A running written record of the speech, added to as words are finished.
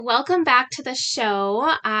Welcome back to the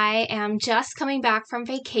show. I am just coming back from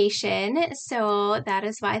vacation, so that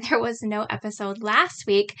is why there was no episode last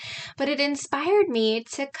week, but it inspired me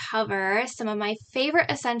to cover some of my favorite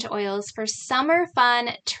essential oils for summer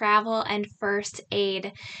fun, travel, and first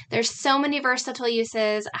aid. There's so many versatile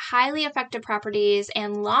uses, highly effective properties,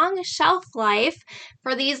 and long shelf life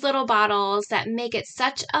for these little bottles that make it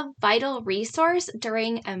such a vital resource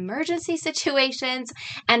during emergency situations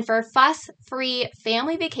and for fuss-free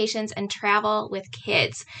family vacations and travel with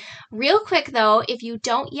kids. Real quick though, if you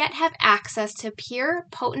don't yet have access to pure,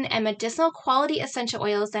 potent, and medicinal quality essential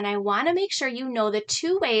oils, then I want to make sure you know the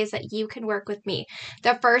two ways that you can work with me.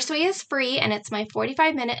 The first way is free, and it's my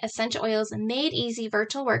 45-minute Essential Oils Made Easy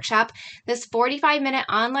virtual workshop. This 45-minute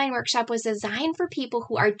online workshop was designed for people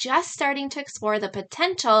who are just starting to explore the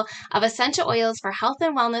potential of essential oils for health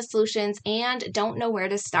and wellness solutions and don't know where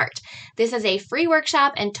to start. This is a free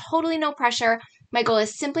workshop and totally no pressure. My goal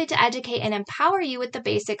is simply to educate and empower you with the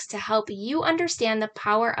basics to help you understand the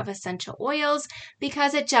power of essential oils,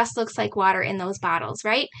 because it just looks like water in those bottles,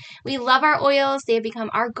 right? We love our oils. They have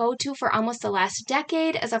become our go-to for almost the last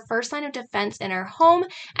decade as a first line of defense in our home,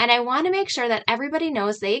 and I want to make sure that everybody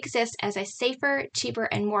knows they exist as a safer, cheaper,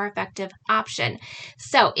 and more effective option.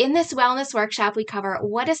 So in this wellness workshop, we cover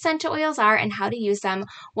what essential oils are and how to use them,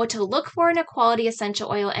 what to look for in a quality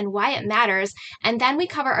essential oil and why it matters, and then we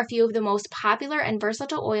cover a few of the most popular and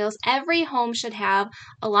versatile oils every home should have,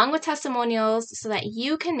 along with testimonials, so that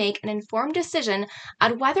you can make an informed decision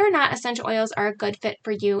on whether or not essential oils are a good fit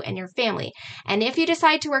for you and your family. And if you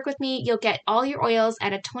decide to work with me, you'll get all your oils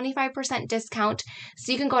at a 25% discount.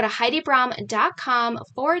 So you can go to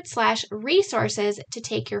HeidiBraum.com/resources to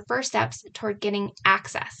take your first steps toward getting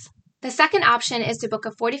access. The second option is to book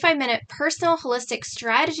a 45-minute personal holistic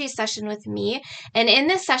strategy session with me. And in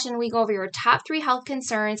this session, we go over your top 3 health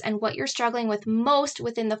concerns and what you're struggling with most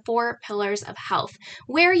within the 4 pillars of health,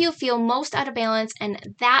 where you feel most out of balance.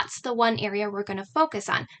 And that's the one area we're going to focus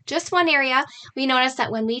on. Just one area. We notice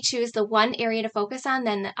that when we choose the one area to focus on,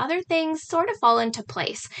 then the other things sort of fall into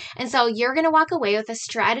place. And so you're going to walk away with a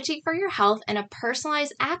strategy for your health and a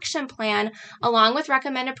personalized action plan, along with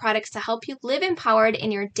recommended products to help you live empowered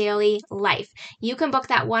in your daily life. You can book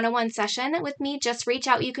that one-on-one session with me. Just reach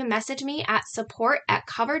out. You can message me at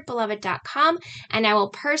support@coveredbeloved.com, and I will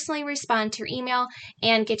personally respond to your email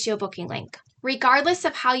and get you a booking link. Regardless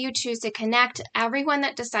of how you choose to connect, everyone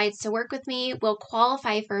that decides to work with me will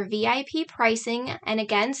qualify for VIP pricing, and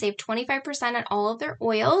again, save 25% on all of their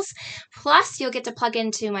oils. Plus, you'll get to plug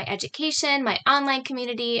into my education, my online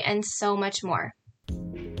community, and so much more.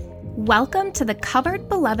 Welcome to the Covered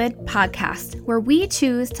Beloved podcast, where we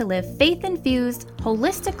choose to live faith-infused,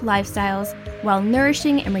 holistic lifestyles while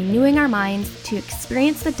nourishing and renewing our minds to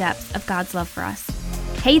experience the depths of God's love for us.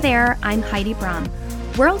 Hey there, I'm Heidi Braum,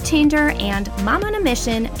 world changer and mom on a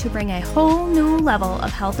mission to bring a whole new level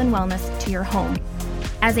of health and wellness to your home.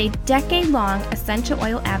 As a decade-long essential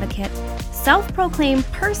oil advocate, self-proclaimed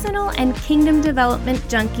personal and kingdom development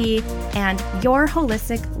junkie, and your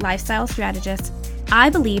holistic lifestyle strategist, I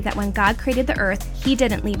believe that when God created the earth, He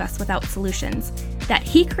didn't leave us without solutions, that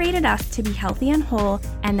He created us to be healthy and whole,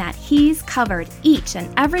 and that He's covered each and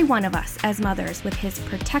every one of us as mothers with His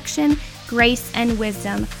protection, grace, and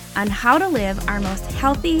wisdom on how to live our most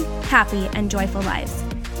healthy, happy, and joyful lives.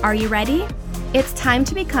 Are you ready? It's time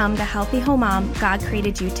to become the healthy home mom God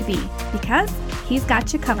created you to be, because He's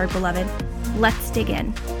got you covered, beloved. Let's dig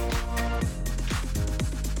in.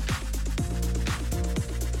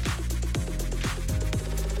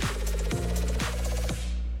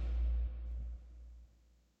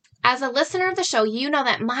 As a listener of the show, you know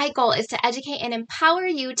that my goal is to educate and empower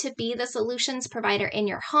you to be the solutions provider in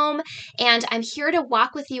your home, and I'm here to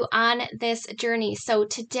walk with you on this journey. So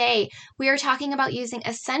today, we are talking about using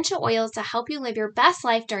essential oils to help you live your best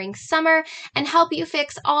life during summer and help you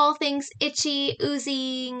fix all things itchy,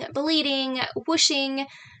 oozing, bleeding, whooshing,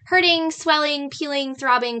 hurting, swelling, peeling,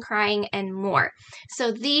 throbbing, crying, and more.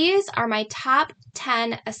 So these are my top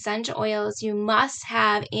 10 essential oils you must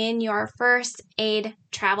have in your first aid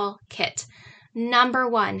travel kit. Number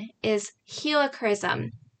 1 is helichrysum.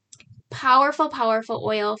 Powerful, powerful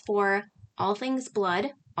oil for all things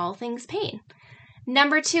blood, all things pain.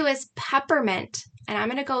 Number 2 is peppermint. And I'm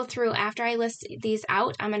going to go through, after I list these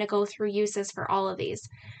out, I'm going to go through uses for all of these.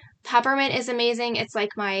 Peppermint is amazing. It's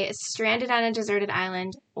like my stranded on a deserted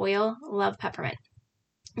island oil. Love peppermint.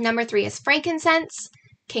 Number 3 is frankincense,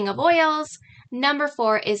 king of oils. Number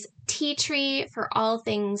 4 is tea tree for all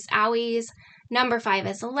things owies. Number 5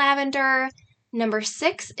 is lavender. Number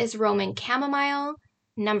 6 is Roman chamomile.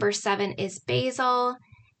 Number 7 is basil.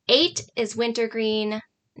 8 is wintergreen.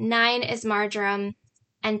 9 is marjoram.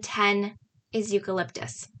 and 10 is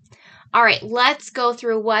eucalyptus. All right, let's go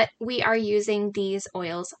through what we are using these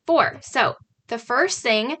oils for. So the first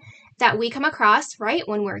thing that we come across, right,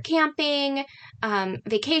 when we're camping,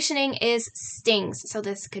 vacationing is stings. So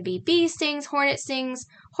this could be bee stings, hornet stings,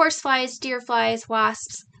 horseflies, deer flies,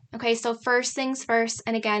 wasps. Okay, so first things first,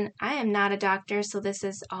 and again, I am not a doctor, so this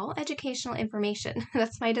is all educational information.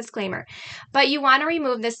 That's my disclaimer. But you want to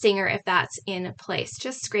remove the stinger if that's in place.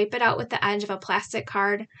 Just scrape it out with the edge of a plastic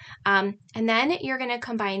card. And then you're going to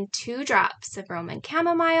combine 2 drops of Roman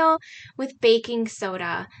chamomile with baking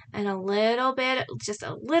soda and just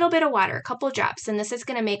a little bit of water, a couple drops. And this is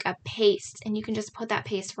going to make a paste, and you can just put that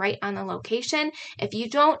paste right on the location. If you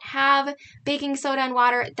don't have baking soda and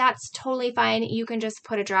water, that's totally fine. You can just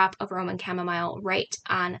put a drop of Roman chamomile right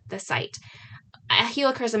on the site.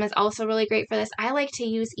 Helichrysum is also really great for this. I like to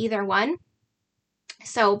use either one.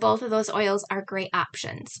 So both of those oils are great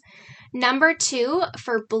options. Number 2,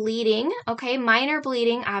 for bleeding, okay, minor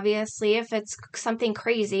bleeding, obviously, if it's something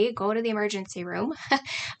crazy, go to the emergency room,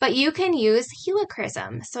 but you can use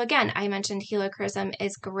helichrysum. So again, I mentioned helichrysum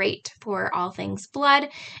is great for all things blood.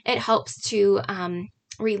 It helps to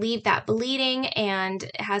relieve that bleeding, and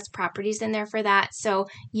it has properties in there for that. So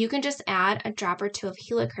you can just add a drop or 2 of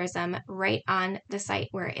helichrysum right on the site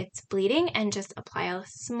where it's bleeding and just apply a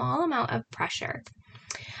small amount of pressure.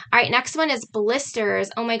 All right, next one is blisters.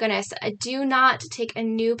 Oh my goodness, do not take a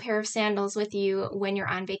new pair of sandals with you when you're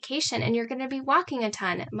on vacation and you're going to be walking a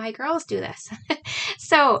ton. My girls do this.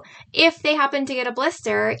 So if they happen to get a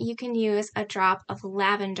blister, you can use a drop of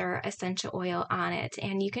lavender essential oil on it.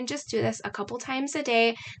 And you can just do this a couple times a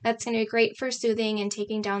day. That's going to be great for soothing and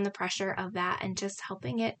taking down the pressure of that and just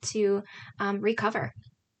helping it to recover.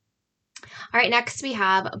 All right, next we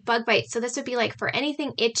have bug bites. So this would be like for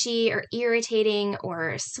anything itchy or irritating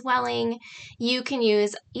or swelling, you can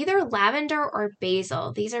use either lavender or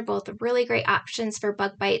basil. These are both really great options for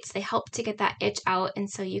bug bites. They help to get that itch out, and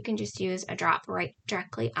so you can just use a drop right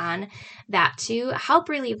directly on that to help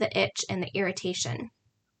relieve the itch and the irritation.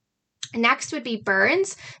 Next would be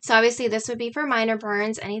burns. So obviously this would be for minor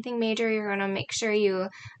burns. Anything major, you're going to make sure you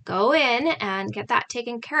go in and get that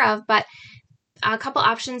taken care of. But a couple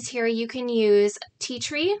options here. You can use tea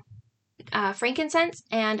tree, frankincense,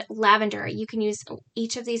 and lavender. You can use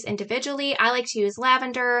each of these individually. I like to use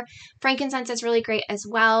lavender. Frankincense is really great as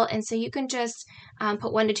well. And so you can just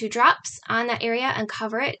put 1 to 2 drops on that area and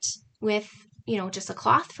cover it with just a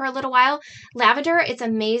cloth for a little while. Lavender, it's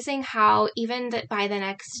amazing how even by the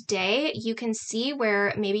next day, you can see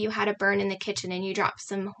where maybe you had a burn in the kitchen and you dropped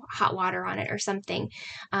some hot water on it or something.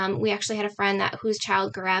 We actually had a friend whose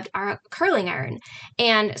child grabbed our curling iron.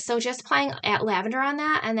 And so just applying lavender on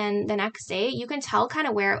that, and then the next day, you can tell kind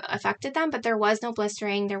of where it affected them, but there was no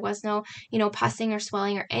blistering, there was no, pussing or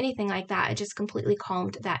swelling or anything like that. It just completely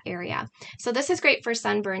calmed that area. So this is great for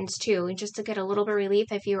sunburns too, just to get a little bit of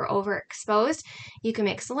relief if you were overexposed. You can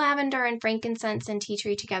mix lavender and frankincense and tea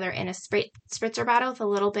tree together in a spritzer bottle with a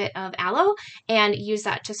little bit of aloe and use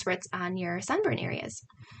that to spritz on your sunburn areas.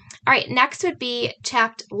 All right, next would be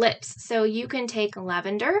chapped lips. So you can take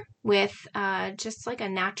lavender with just like a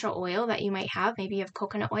natural oil that you might have, maybe you have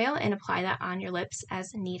coconut oil, and apply that on your lips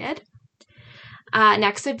as needed.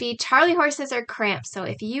 Next would be Charlie horses or cramps. So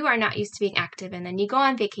if you are not used to being active and then you go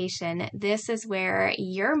on vacation, this is where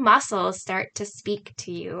your muscles start to speak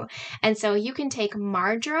to you. And so you can take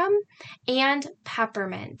marjoram and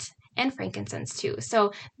peppermint and frankincense too.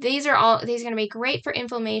 So these are going to be great for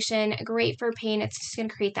inflammation, great for pain. It's just going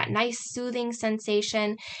to create that nice soothing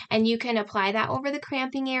sensation, and you can apply that over the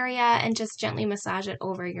cramping area and just gently massage it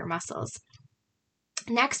over your muscles.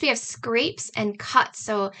 Next, we have scrapes and cuts.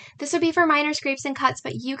 So this would be for minor scrapes and cuts,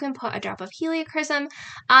 but you can put a drop of helichrysum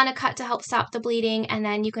on a cut to help stop the bleeding, and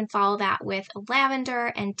then you can follow that with lavender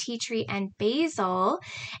and tea tree and basil.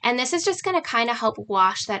 And this is just going to kind of help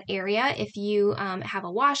wash that area. If you have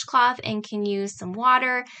a washcloth and can use some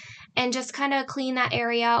water and just kind of clean that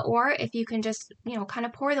area, or if you can just, kind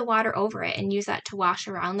of pour the water over it and use that to wash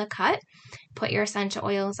around the cut, put your essential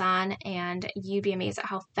oils on, and you'd be amazed at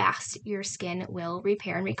how fast your skin will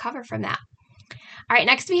repair and recover from that. All right,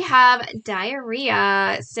 next we have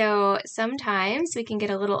diarrhea. So sometimes we can get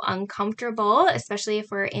a little uncomfortable, especially if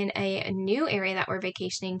we're in a new area that we're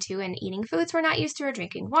vacationing to and eating foods we're not used to or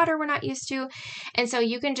drinking water we're not used to. And so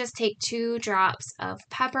you can just take 2 drops of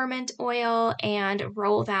peppermint oil and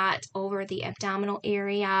roll that over the abdominal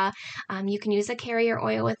area. You can use a carrier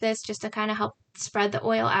oil with this just to kind of help spread the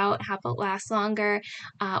oil out, help it last longer.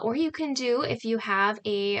 Or you can do, if you have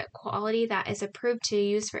a quality that is approved to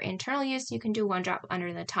use for internal use, you can do 1 drop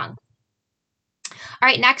under the tongue. All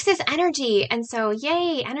right, next is energy. And so,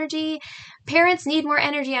 yay, energy. Parents need more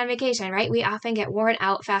energy on vacation, right? We often get worn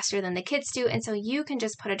out faster than the kids do. And so you can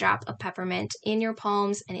just put a drop of peppermint in your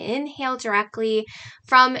palms and inhale directly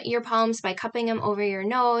from your palms by cupping them over your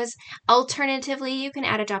nose. Alternatively, you can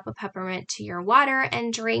add a drop of peppermint to your water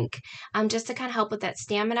and drink just to kind of help with that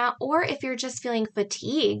stamina. Or if you're just feeling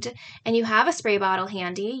fatigued and you have a spray bottle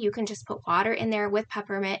handy, you can just put water in there with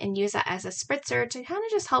peppermint and use that as a spritzer to kind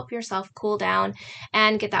of just help yourself cool down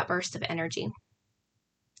and get that burst of energy.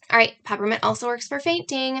 All right, peppermint also works for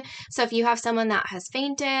fainting. So if you have someone that has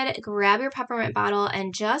fainted, grab your peppermint bottle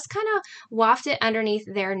and just kind of waft it underneath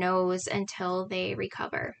their nose until they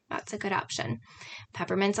recover. That's a good option.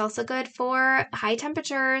 Peppermint's also good for high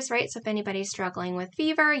temperatures, right? So if anybody's struggling with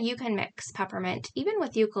fever, you can mix peppermint even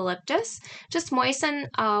with eucalyptus. Just moisten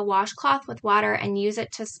a washcloth with water and use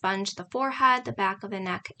it to sponge the forehead, the back of the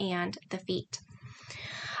neck, and the feet.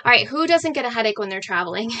 All right, who doesn't get a headache when they're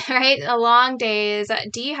traveling, right? Long days,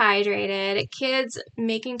 dehydrated, kids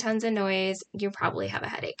making tons of noise, you probably have a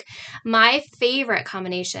headache. My favorite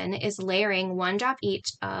combination is layering 1 drop each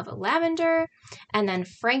of lavender and then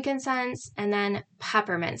frankincense and then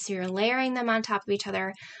peppermint. So you're layering them on top of each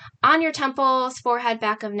other on your temples, forehead,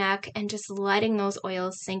 back of neck, and just letting those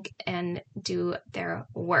oils sink and do their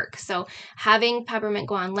work. So having peppermint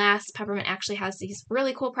go on last, peppermint actually has these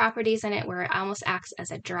really cool properties in it where it almost acts as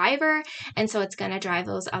a driver, and so it's going to drive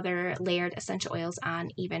those other layered essential oils on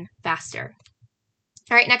even faster.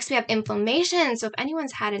 All right, next we have inflammation. So if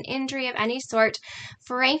anyone's had an injury of any sort,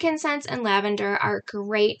 frankincense and lavender are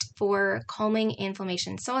great for calming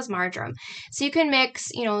inflammation. So is marjoram. So you can mix,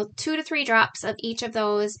 2 to 3 drops of each of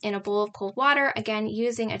those in a bowl of cold water, again,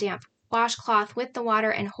 using a damp washcloth with the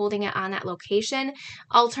water and holding it on that location.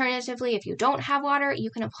 Alternatively, if you don't have water, you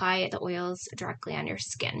can apply the oils directly on your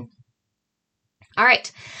skin. All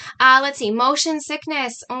right, let's see. Motion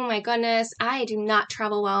sickness. Oh my goodness. I do not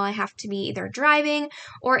travel well. I have to be either driving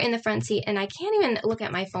or in the front seat, and I can't even look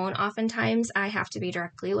at my phone. Oftentimes, I have to be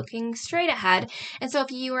directly looking straight ahead. And so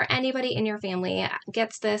if you or anybody in your family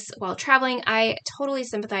gets this while traveling, I totally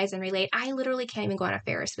sympathize and relate. I literally can't even go on a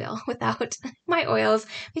Ferris wheel without my oils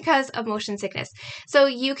because of motion sickness. So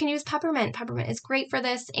you can use peppermint. Peppermint is great for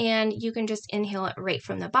this, and you can just inhale it right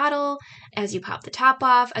from the bottle as you pop the top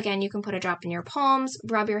off. Again, you can put a drop in your palm.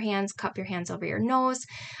 Rub your hands, cup your hands over your nose.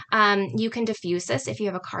 You can diffuse this if you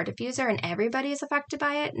have a car diffuser and everybody is affected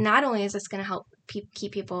by it. Not only is this going to help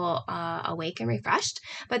keep people awake and refreshed,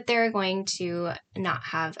 but they're going to not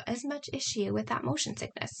have as much issue with that motion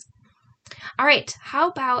sickness. All right, how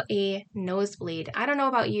about a nosebleed? I don't know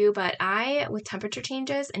about you, but I, with temperature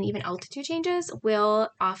changes and even altitude changes, will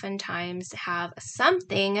oftentimes have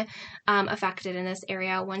something affected in this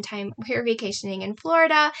area. One time we were vacationing in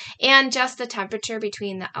Florida, and just the temperature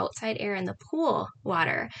between the outside air and the pool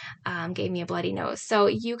water gave me a bloody nose. So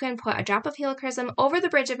you can put a drop of helichrysum over the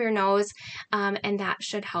bridge of your nose, and that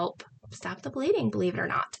should help stop the bleeding, believe it or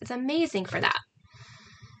not. It's amazing for that.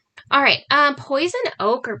 All right, poison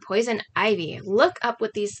oak or poison ivy. Look up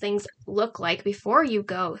what these things look like before you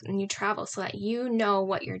go and you travel so that you know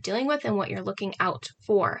what you're dealing with and what you're looking out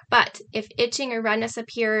for. But if itching or redness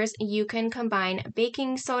appears, you can combine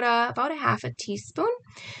baking soda, about a half a teaspoon,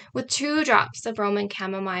 with 2 drops of Roman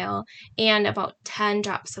chamomile and about 10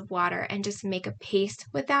 drops of water, and just make a paste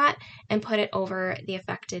with that and put it over the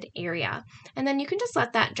affected area. And then you can just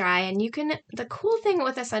let that dry, and the cool thing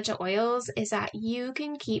with essential oils is that you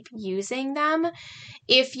can keep using them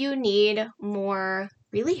if you need more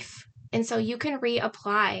relief. And so you can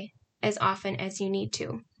reapply as often as you need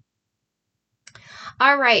to.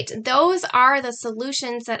 All right, those are the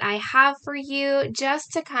solutions that I have for you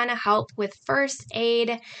just to kind of help with first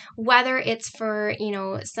aid, whether it's for,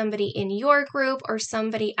 somebody in your group or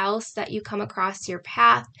somebody else that you come across your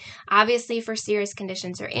path. Obviously, for serious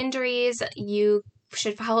conditions or injuries, you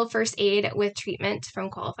should follow first aid with treatment from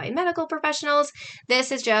qualified medical professionals. This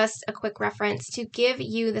is just a quick reference to give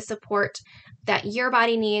you the support that your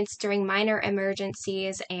body needs during minor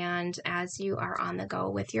emergencies and as you are on the go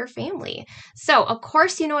with your family. So, of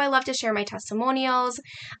course, I love to share my testimonials.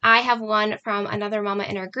 I have one from another mama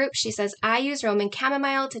in our group. She says, I use Roman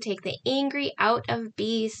chamomile to take the angry out of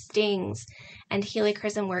bee stings. And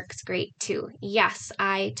helichrysum works great too. Yes,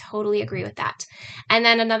 I totally agree with that. And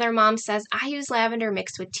then another mom says, I use lavender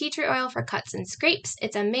mixed with tea tree oil for cuts and scrapes.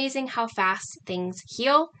 It's amazing how fast things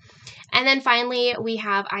heal. And then finally,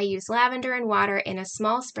 I use lavender and water in a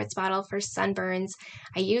small spritz bottle for sunburns.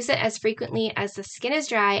 I use it as frequently as the skin is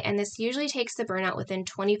dry, and this usually takes the burnout within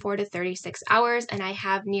 24 to 36 hours, and I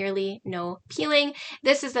have nearly no peeling.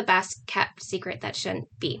 This is the best kept secret that shouldn't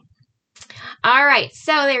be. All right,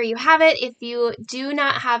 so there you have it. If you do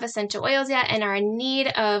not have essential oils yet and are in need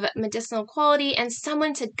of medicinal quality and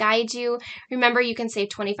someone to guide you, remember you can save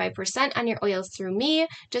 25% on your oils through me.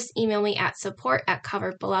 Just email me at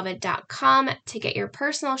support@coveredbeloved.com to get your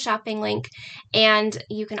personal shopping link. And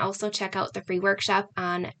you can also check out the free workshop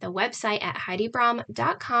on the website at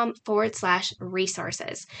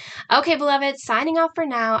HeidiBraum.com/resources. Okay, beloved, signing off for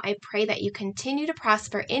now. I pray that you continue to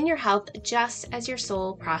prosper in your health just as your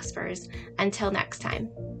soul prospers. Until next time.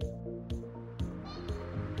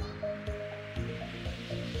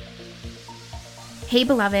 Hey,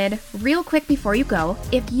 beloved, real quick before you go,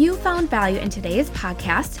 if you found value in today's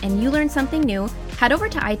podcast and you learned something new, head over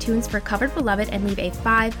to iTunes for Covered Beloved and leave a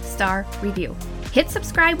 5-star review. Hit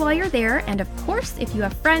subscribe while you're there, and of course, if you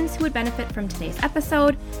have friends who would benefit from today's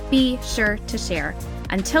episode, be sure to share.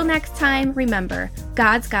 Until next time, remember,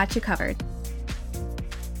 God's got you covered.